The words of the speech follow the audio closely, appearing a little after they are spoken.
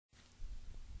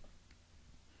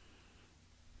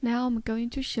Now I'm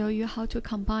going to show you how to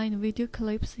combine video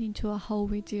clips into a whole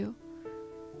video.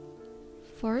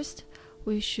 First,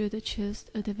 we should choose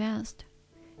Advanced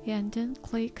and then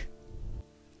click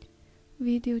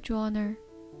Video Joiner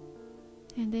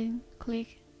and then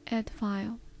click Add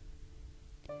File.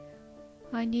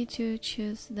 I need to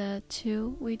choose the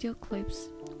two video clips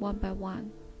one by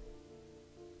one.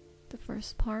 The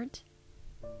first part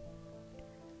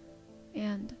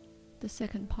and the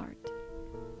second part.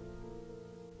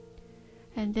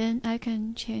 And then I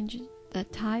can change the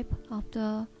type of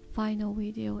the final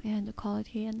video and the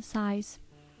quality and size.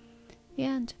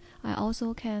 And I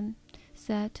also can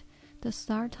set the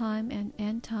start time and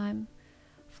end time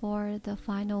for the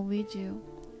final video.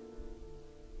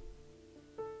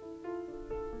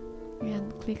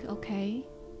 And click OK.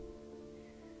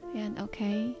 And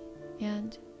OK.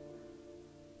 And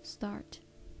start.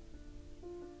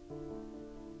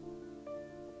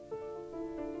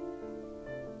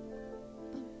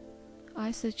 I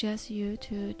suggest you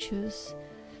to choose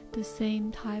the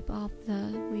same type of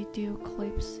the video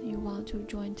clips you want to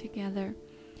join together.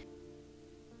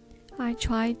 I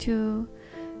try to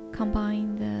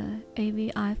combine the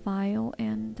AVI file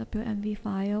and WMV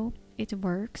file. It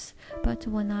works, but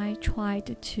when I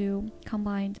tried to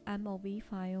combine the MOV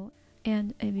file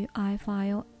and AVI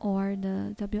file or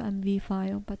the WMV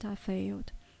file, but I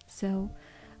failed. So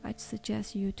I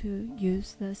suggest you to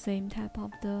use the same type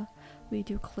of the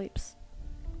video clips.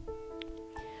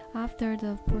 After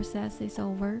the process is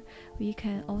over, we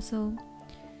can also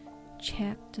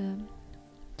check the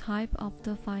type of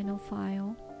the final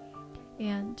file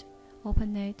and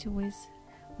open it with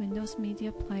Windows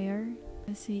Media Player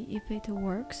and see if it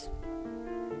works.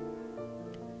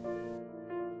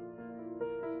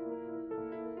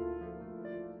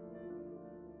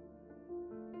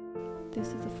 This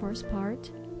is the first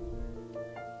part.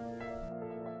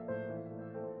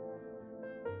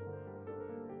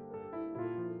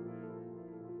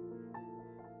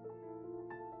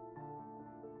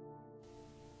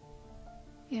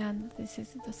 And this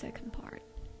is the second part.